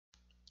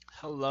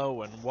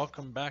Hello and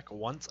welcome back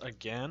once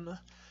again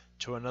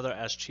to another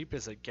As Cheap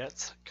as It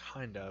Gets,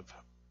 kind of.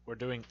 We're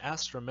doing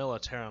Astra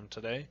Militarum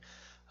today.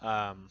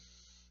 Um,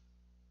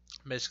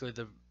 Basically,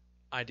 the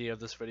idea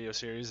of this video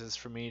series is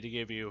for me to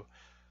give you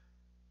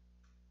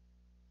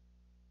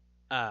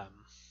um,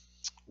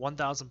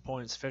 1,000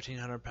 points,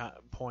 1,500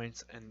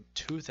 points, and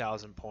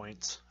 2,000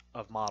 points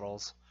of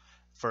models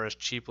for as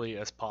cheaply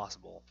as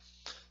possible.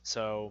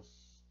 So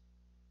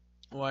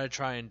what I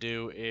try and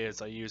do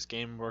is I use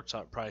Game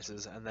Workshop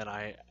prices, and then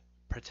I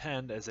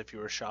pretend as if you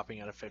were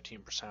shopping at a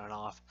 15%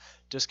 off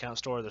discount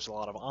store. There's a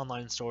lot of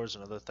online stores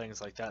and other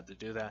things like that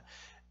do that.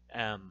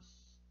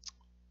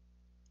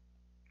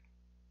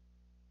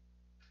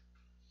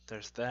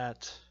 There's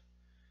that.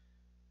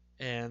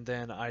 And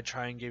then I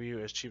try and give you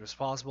as cheap as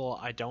possible.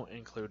 I don't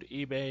include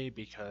eBay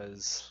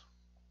because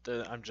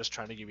I'm just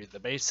trying to give you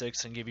the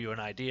basics and give you an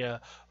idea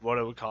of what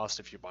it would cost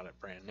if you bought it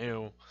brand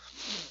new.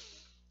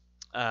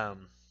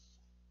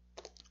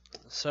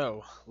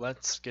 So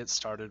let's get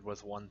started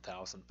with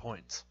 1,000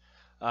 points.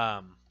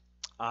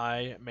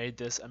 I made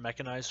this a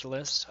mechanized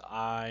list.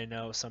 I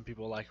know some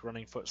people like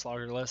running foot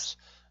slogger lists,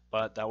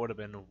 but that would have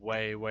been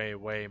way, way,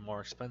 way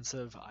more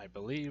expensive, I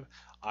believe.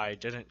 I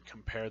didn't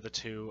compare the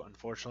two,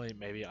 unfortunately.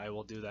 Maybe I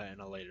will do that in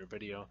a later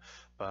video,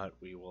 but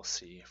we will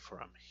see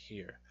from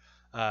here.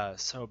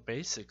 So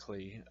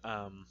basically,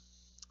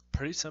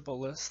 pretty simple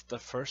list. The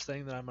first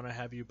thing that I'm going to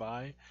have you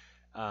buy,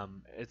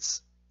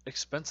 it's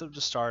expensive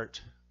to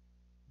start,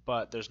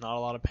 but there's not a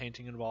lot of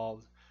painting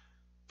involved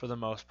for the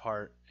most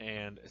part,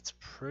 and it's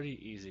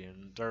pretty easy,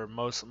 and they're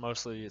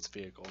mostly it's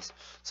vehicles.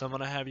 So I'm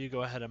gonna have you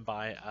go ahead and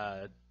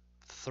buy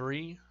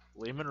 3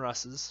 Lehman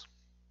Russes.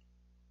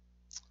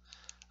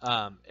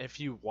 If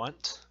you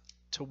want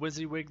to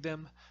WYSIWYG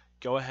them,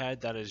 go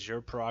ahead, that is your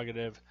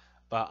prerogative,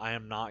 but I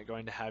am not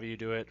going to have you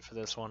do it for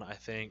this one. I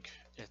think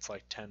it's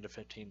like $10 to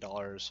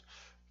 $15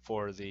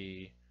 for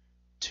the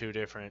 2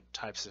 different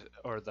types of,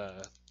 or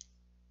the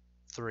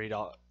three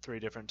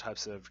different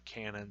types of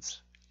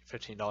cannons,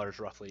 $15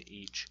 roughly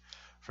each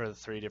for the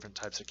 3 different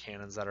types of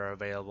cannons that are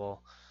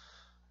available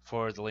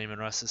for the Lehman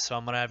Russes. So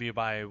I'm going to have you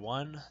buy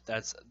one,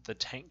 that's the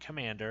tank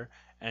commander,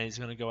 and he's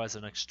going to go as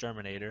an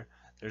exterminator.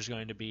 There's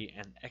going to be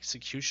an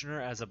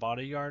executioner as a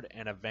bodyguard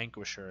and a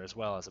vanquisher as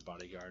well as a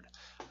bodyguard.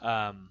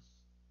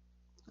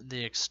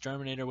 The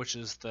exterminator, which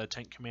is the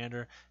tank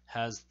commander,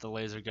 has the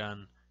laser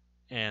gun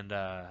and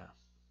I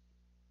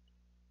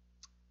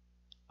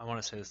want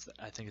to say this,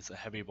 I think it's the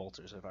heavy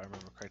bolters if I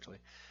remember correctly.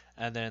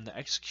 And then the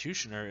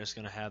Executioner is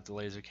going to have the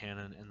laser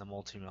cannon and the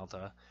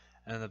multi-melta.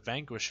 And the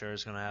Vanquisher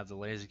is going to have the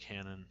laser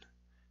cannon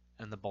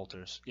and the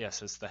bolters.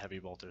 Yes, it's the heavy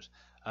bolters.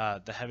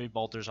 The heavy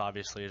bolters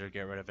obviously to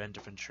get rid of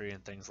infantry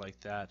and things like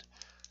that.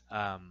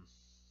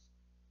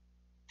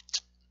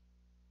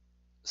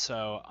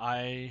 So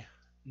I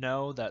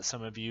know that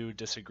some of you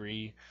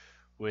disagree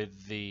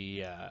with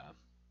the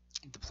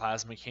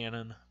plasma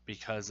cannon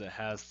because it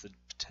has the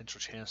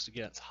potential chance to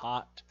get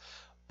hot,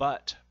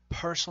 but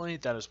personally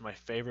that is my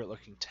favorite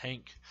looking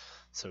tank,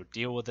 so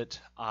deal with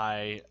it.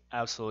 I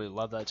absolutely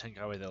love that tank,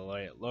 the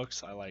way it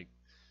looks. I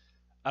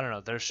don't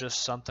know, there's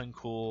just something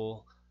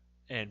cool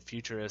and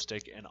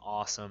futuristic and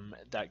awesome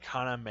that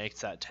kind of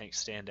makes that tank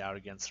stand out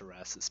against the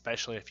rest,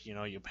 especially if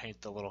you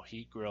paint the little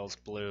heat grills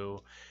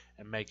blue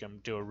and make them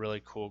do a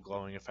really cool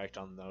glowing effect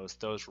on those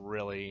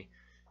really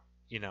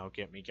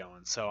get me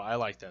going. So I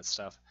like that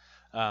stuff.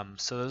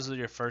 So those are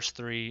your first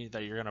 3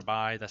 that you're going to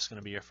buy. That's going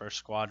to be your first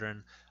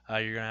squadron.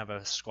 You're going to have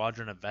a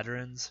squadron of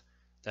veterans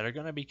that are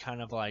going to be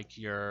kind of like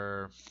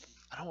your,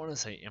 I don't want to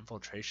say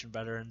infiltration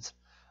veterans.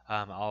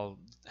 I'll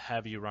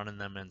have you running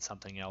them in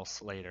something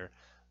else later.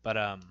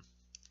 But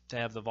they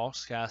have the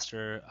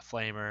Volkscaster, a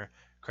flamer,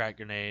 crack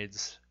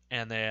grenades,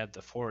 and they have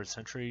the forward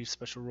sentry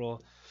special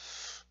rule,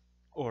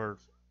 or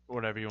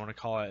whatever you want to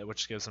call it,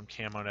 which gives them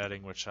camo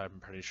netting, which I'm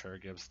pretty sure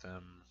gives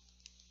them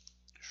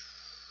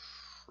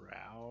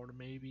shroud,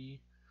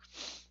 maybe.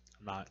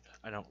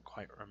 I don't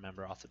quite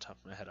remember off the top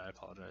of my head, I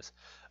apologize.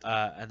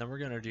 And then we're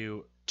going to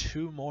do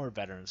 2 more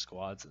veteran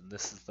squads, and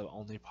this is the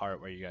only part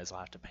where you guys will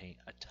have to paint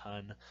a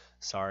ton.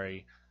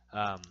 Sorry.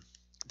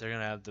 They're going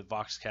to have the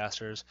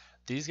Voxcasters.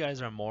 These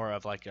guys are more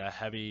of like a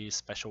heavy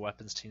special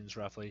weapons teams,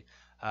 roughly.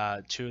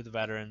 2 of the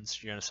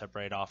veterans you're going to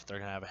separate off. They're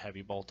going to have a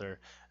heavy bolter.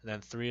 And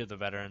then 3 of the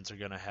veterans are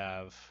going to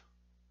have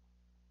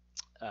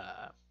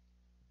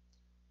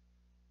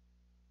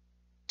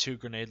 2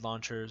 grenade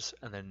launchers,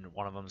 and then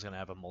one of them is going to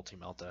have a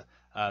multi-melta.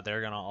 They're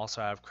going to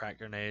also have crack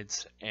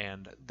grenades,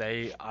 and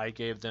I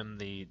gave them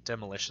the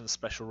demolition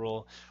special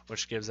rule,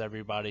 which gives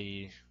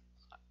everybody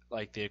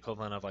like the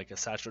equivalent of like a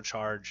satchel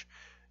charge,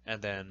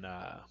 and then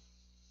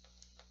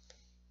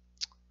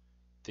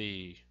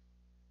the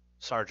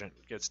sergeant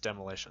gets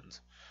demolitions.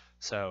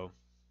 So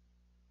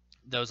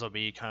those will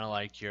be kind of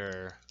like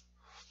your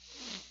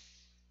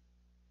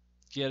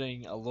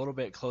getting a little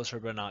bit closer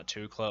but not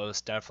too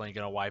close. Definitely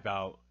going to wipe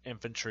out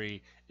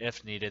infantry.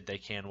 If needed, they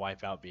can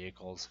wipe out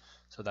vehicles.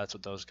 So that's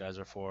what those guys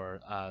are for.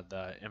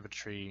 The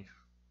infantry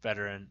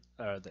veteran,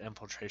 the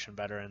infiltration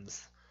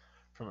veterans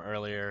from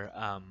earlier,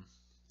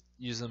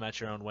 use them at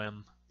your own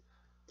whim.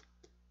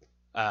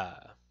 Uh,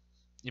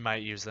 you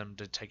might use them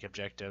to take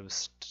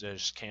objectives, to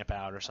just camp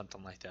out or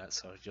something like that.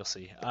 So you'll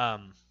see.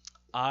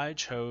 I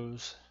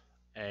chose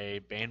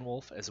a Bane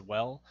Wolf as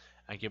well.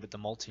 I give it the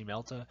multi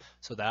melta,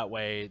 so that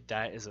way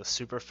that is a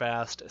super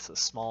fast. It's a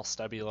small,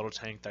 stubby little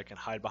tank that can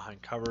hide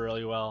behind cover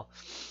really well,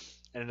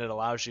 and it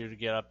allows you to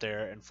get up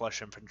there and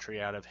flush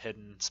infantry out of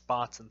hidden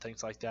spots and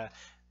things like that.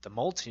 The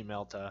multi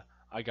melta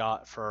I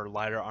got for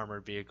lighter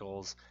armored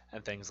vehicles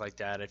and things like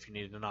that. If you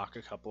need to knock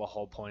a couple of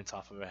hull points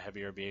off of a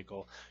heavier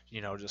vehicle,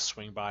 just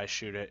swing by,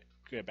 shoot it,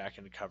 get back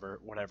into cover,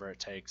 whatever it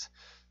takes.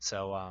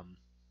 So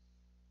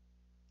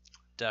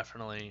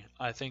definitely,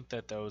 I think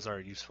that those are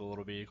useful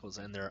little vehicles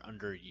and they're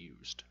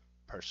underused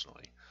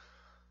personally.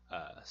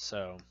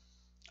 So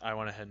I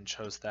went ahead and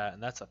chose that,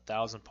 and that's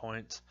 1,000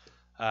 points.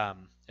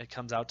 It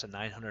comes out to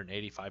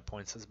 985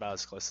 points. That's about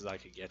as close as I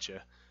could get you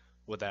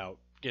without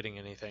getting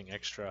anything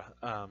extra.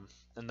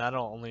 And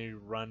that'll only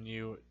run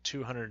you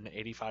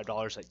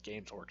 $285 at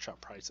Games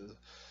Workshop prices.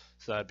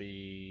 So that'd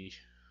be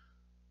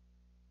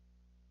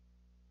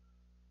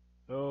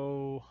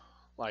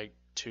like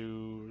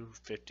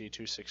 250,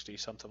 260,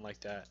 something like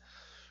that,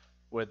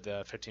 with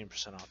the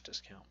 15% off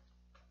discount.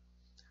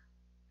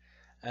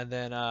 And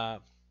then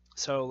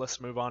so let's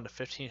move on to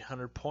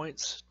 1,500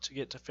 points. To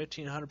get to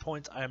 1,500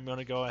 points, I'm going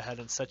to go ahead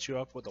and set you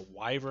up with a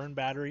Wyvern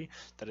battery.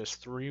 That is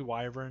 3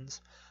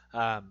 Wyverns.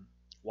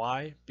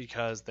 Why?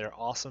 Because they're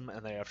awesome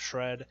and they have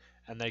shred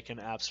and they can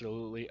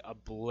absolutely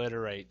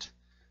obliterate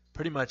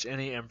pretty much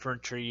any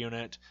infantry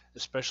unit,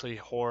 especially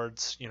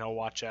hordes.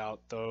 Watch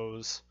out.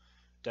 Those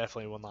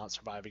definitely will not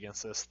survive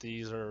against this.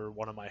 These are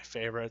one of my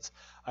favorites.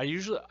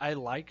 I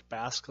like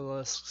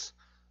basilisks,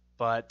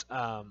 but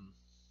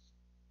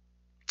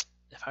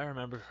if I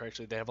remember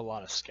correctly, they have a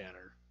lot of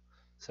scatter.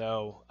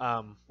 So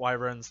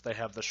Wyverns, they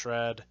have the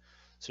shred,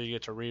 so you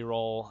get to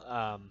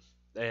reroll.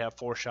 They have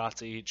 4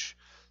 shots each,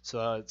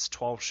 so it's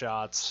 12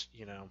 shots.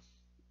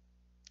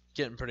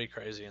 Getting pretty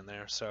crazy in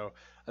there. So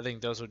I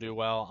think those would do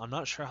well. I'm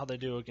not sure how they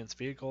do against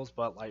vehicles,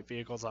 but light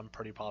vehicles, I'm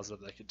pretty positive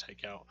they could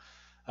take out.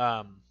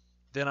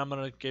 Then I'm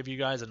gonna give you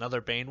guys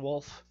another Bane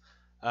Wolf,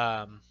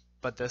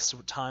 but this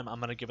time I'm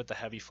gonna give it the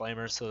heavy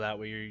flamer, so that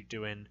way you're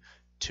doing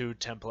 2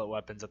 template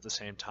weapons at the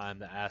same time,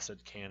 the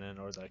acid cannon,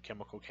 or the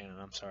chemical cannon,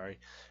 I'm sorry,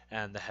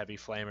 and the heavy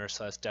flamer,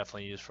 so that's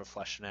definitely used for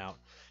fleshing out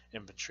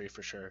infantry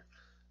for sure.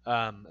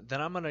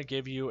 Then I'm going to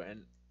give you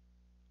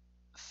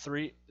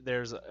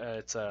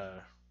it's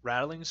a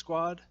rattling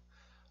squad,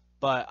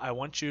 but I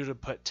want you to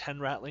put 10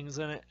 rattlings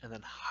in it and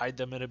then hide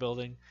them in a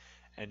building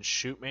and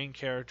shoot main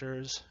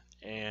characters,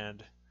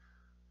 and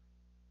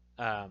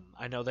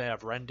I know they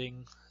have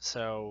rending,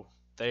 so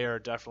they are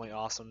definitely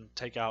awesome.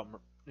 Take out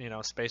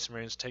Space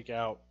Marines, take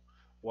out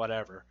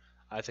whatever.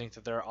 I think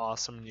that they're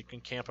awesome. You can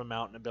camp them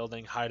out in a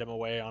building, hide them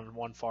away on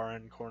one far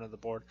end corner of the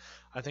board.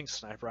 I think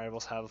sniper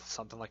rifles have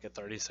something like a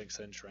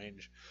 36-inch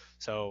range,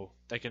 so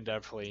they can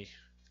definitely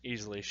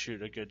easily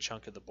shoot a good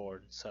chunk of the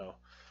board. So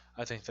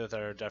I think that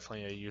they're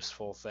definitely a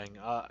useful thing.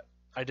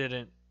 I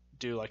didn't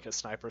do like a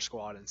sniper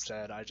squad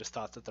instead. I just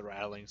thought that the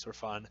rattlings were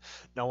fun.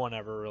 No one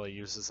ever really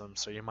uses them,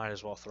 so you might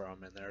as well throw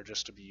them in there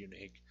just to be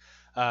unique.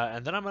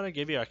 And then I'm going to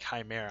give you a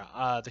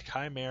Chimera. The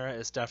Chimera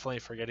is definitely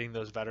for getting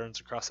those veterans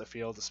across the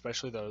field,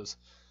 especially those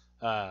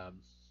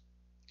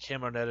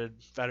camo netted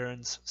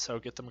veterans. So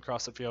get them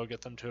across the field,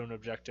 get them to an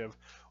objective,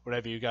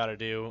 whatever you got to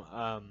do.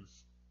 I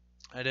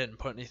didn't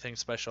put anything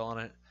special on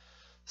it.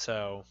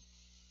 So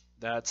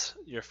that's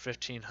your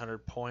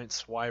 1,500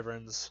 points.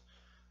 Wyverns,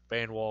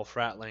 Bane Wolf,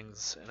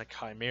 Rattlings, and a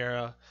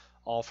Chimera,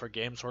 all for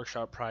Games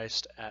Workshop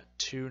priced at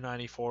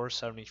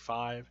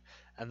 $294.75,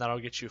 and that'll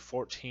get you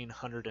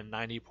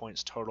 1,490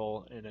 points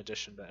total in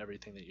addition to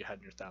everything that you had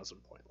in your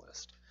 1,000-point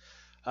list.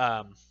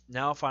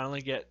 Now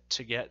finally get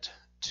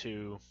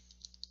to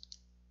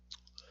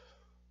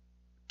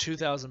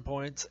 2,000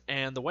 points,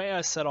 and the way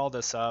I set all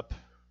this up,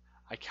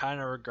 I kind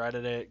of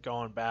regretted it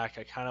going back.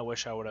 I kind of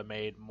wish I would have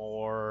made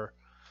more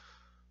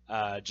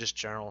just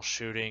general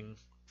shooting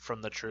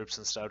from the troops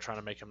instead of trying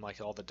to make them like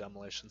all the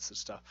demolitions and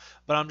stuff.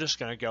 But I'm just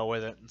going to go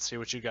with it and see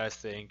what you guys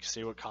think,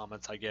 see what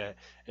comments I get.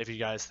 If you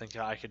guys think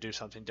I could do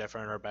something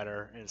different or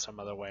better in some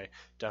other way,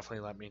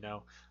 definitely let me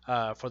know.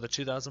 For the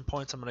 2,000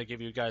 points, I'm going to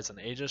give you guys an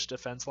Aegis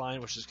defense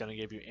line, which is going to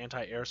give you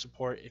anti-air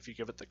support if you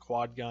give it the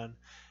quad gun.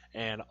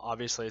 And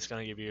obviously it's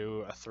going to give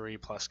you a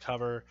 3+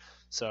 cover.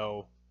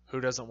 So who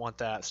doesn't want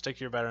that? Stick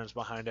your veterans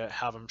behind it,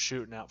 have them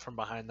shooting out from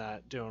behind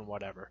that, doing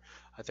whatever.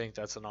 I think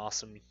that's an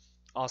awesome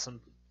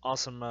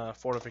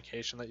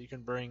fortification that you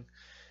can bring,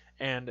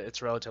 and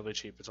it's relatively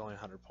cheap. It's only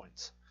 100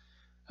 points.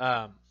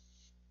 Then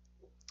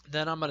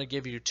I'm going to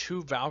give you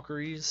 2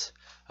 Valkyries.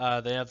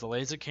 They have the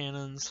laser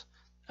cannons,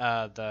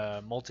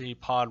 the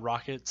multi-pod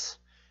rockets,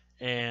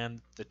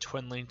 and the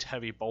twin-linked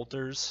heavy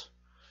bolters.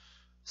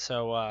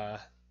 So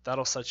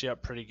that'll set you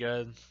up pretty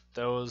good.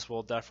 Those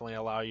will definitely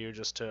allow you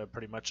just to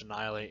pretty much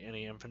annihilate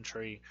any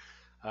infantry.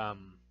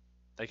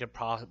 They could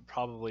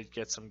probably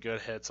get some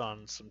good hits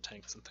on some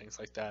tanks and things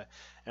like that.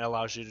 It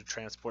allows you to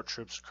transport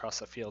troops across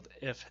the field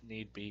if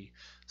need be.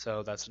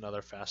 So that's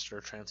another faster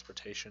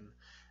transportation.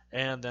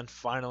 And then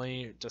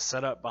finally, to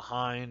set up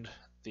behind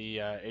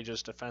the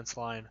Aegis defense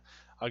line,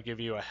 I'll give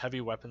you a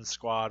heavy weapons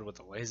squad with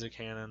a laser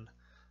cannon.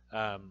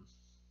 Um,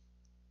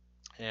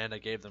 and I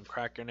gave them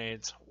crack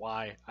grenades.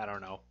 Why? I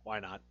don't know. Why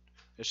not?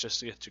 It's just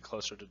to get you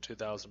closer to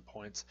 2,000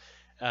 points.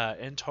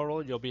 In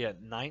total, you'll be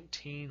at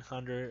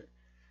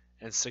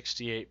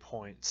 1,968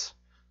 points.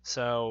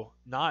 So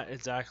not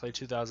exactly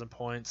 2,000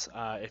 points.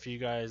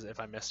 If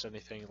I missed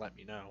anything, let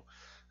me know.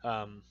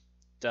 Um,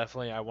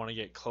 Definitely, I want to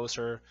get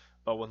closer,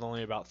 but with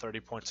only about 30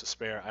 points to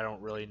spare, I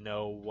don't really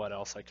know what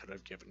else I could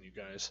have given you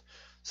guys.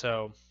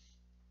 So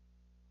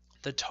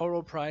the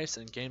total price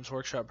in Games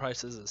Workshop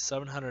prices is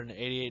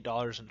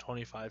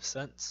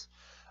 $788.25.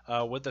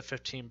 With the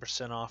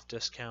 15% off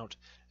discount,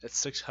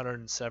 it's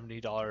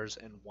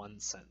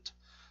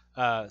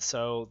 $670.01.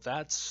 So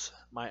that's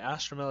my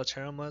Astra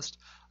Militarum list.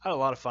 I had a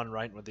lot of fun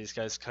writing with these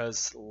guys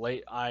because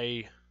late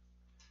I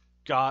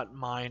got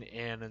mine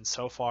in, and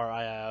so far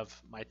I have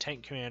my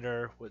tank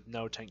commander with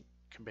no tank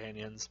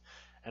companions,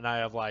 and I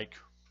have like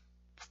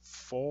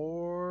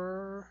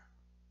 4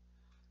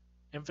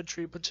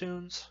 infantry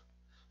platoons.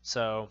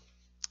 So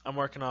I'm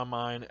working on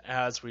mine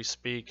as we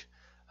speak.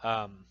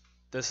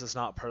 This is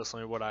not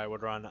personally what I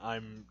would run.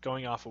 I'm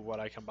going off of what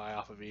I can buy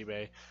off of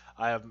eBay.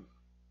 I have,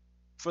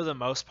 for the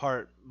most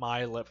part,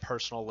 my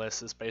personal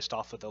list is based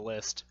off of the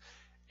list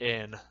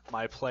in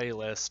my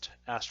playlist,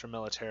 Astra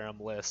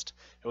Militarum list.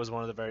 It was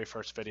one of the very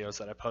first videos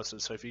that I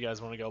posted, so if you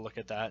guys want to go look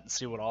at that and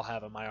see what I'll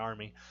have in my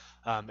army,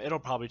 it'll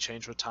probably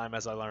change with time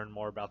as I learn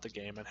more about the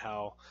game and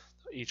how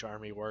each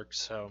army works.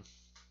 So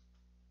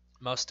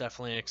most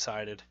definitely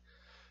excited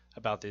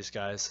about these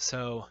guys.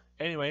 So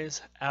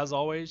anyways, as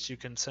always, you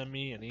can send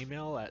me an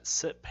email at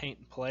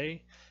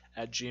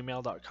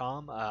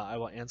sitpaintandplay@gmail.com. I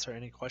will answer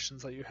any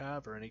questions that you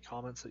have or any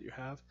comments that you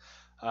have.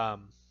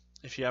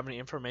 If you have any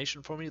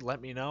information for me,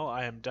 let me know.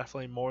 I am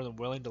definitely more than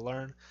willing to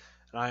learn,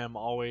 and I am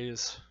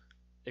always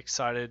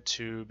excited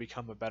to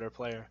become a better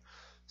player.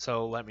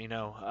 So let me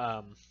know.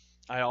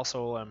 I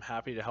also am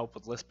happy to help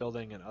with list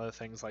building and other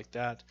things like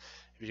that.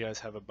 If you guys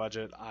have a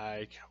budget,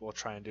 I will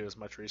try and do as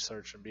much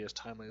research and be as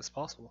timely as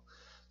possible.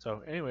 So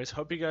anyways,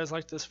 hope you guys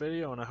liked this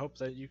video, and I hope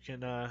that you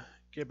can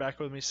get back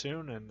with me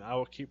soon, and I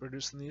will keep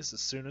producing these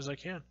as soon as I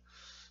can.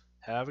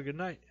 Have a good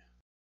night.